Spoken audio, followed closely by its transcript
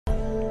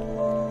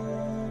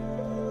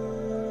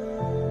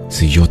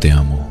Si yo te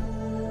amo,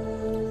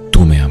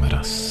 tú me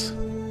amarás.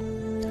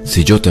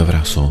 Si yo te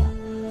abrazo,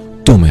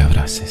 tú me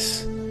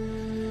abraces.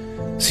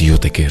 Si yo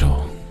te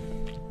quiero,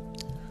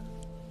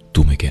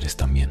 tú me quieres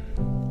también.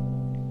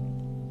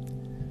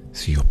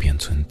 Si yo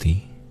pienso en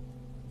ti,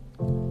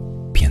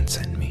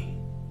 piensa en mí.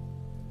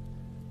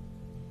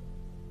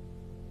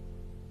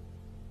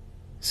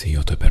 Si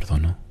yo te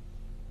perdono,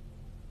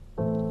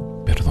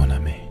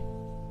 perdóname.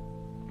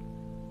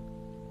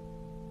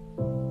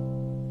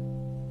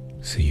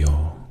 Si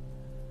yo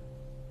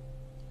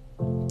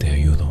te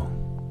ayudo,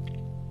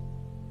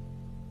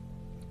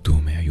 tú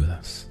me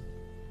ayudas.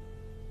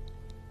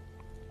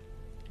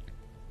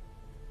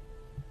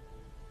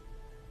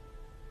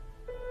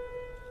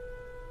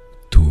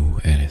 Tú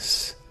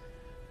eres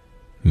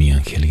mi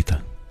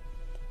angelita,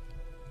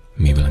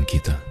 mi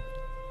blanquita.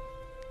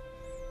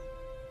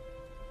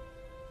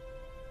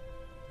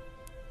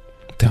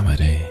 Te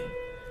amaré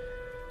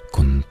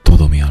con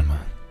todo mi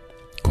alma,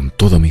 con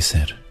todo mi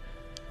ser,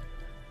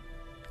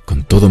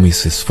 con todo mi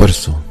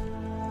esfuerzo.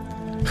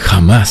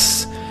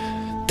 Jamás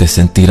te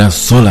sentirás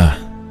sola,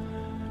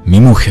 mi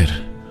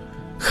mujer,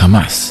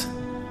 jamás.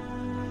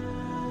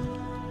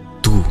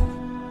 Tú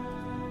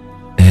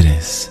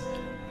eres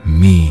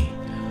mi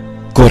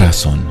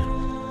corazón,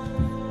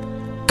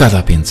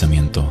 cada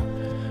pensamiento,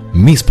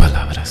 mis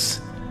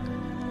palabras,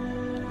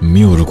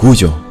 mi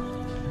orgullo.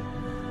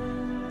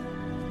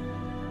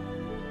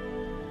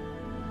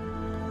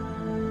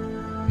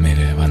 Me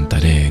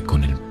levantaré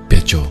con el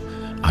pecho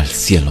al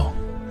cielo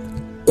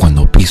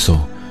cuando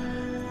piso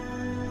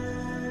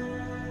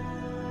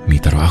mi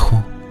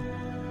trabajo,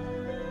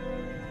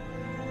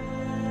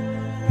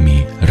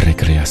 mi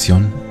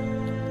recreación.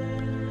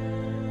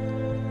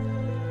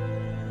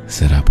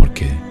 Será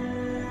porque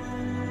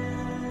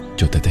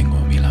yo te tengo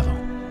a mi lado.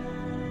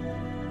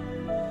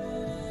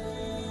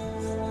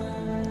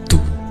 Tú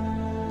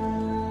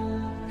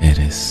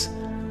eres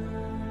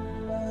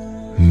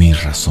mi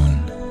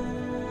razón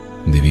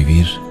de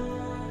vivir,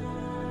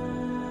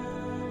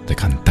 de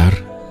cantar,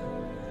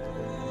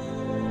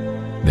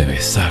 de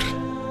besar,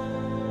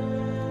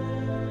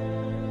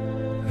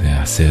 de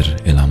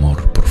hacer el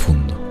amor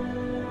profundo.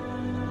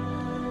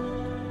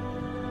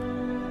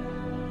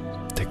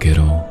 Te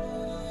quiero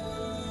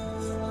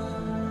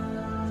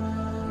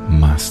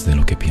más de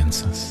lo que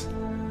piensas.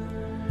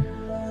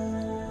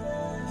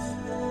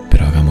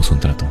 Pero hagamos un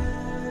trato.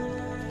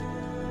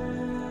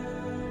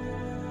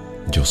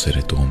 Yo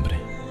seré tu hombre.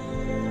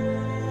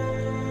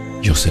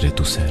 Yo seré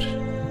tu ser.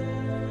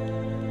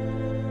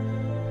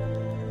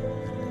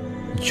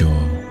 Yo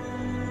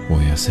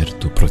voy a ser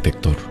tu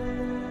protector,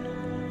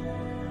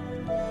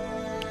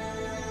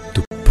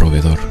 tu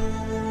proveedor.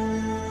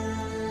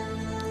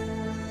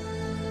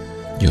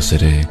 Yo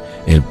seré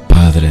el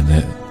padre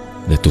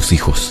de tus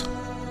hijos.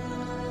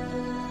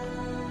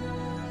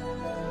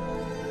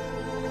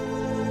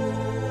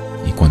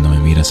 Y cuando me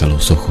miras a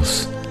los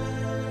ojos,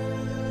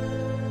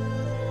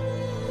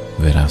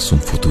 verás un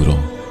futuro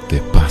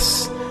de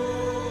paz,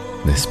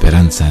 de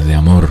esperanza, de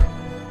amor,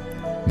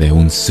 de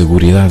una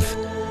seguridad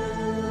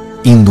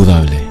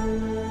indudable.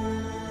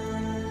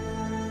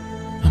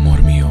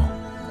 Amor mío,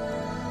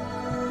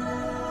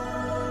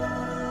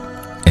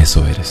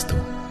 eso eres tú.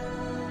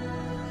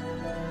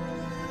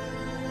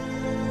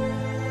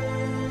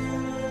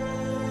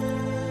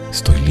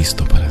 Estoy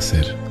listo para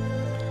ser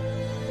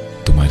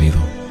tu marido,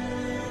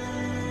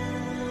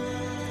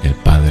 el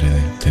padre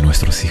de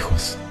nuestros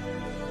hijos.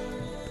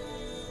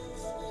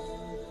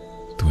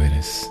 Tú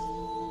eres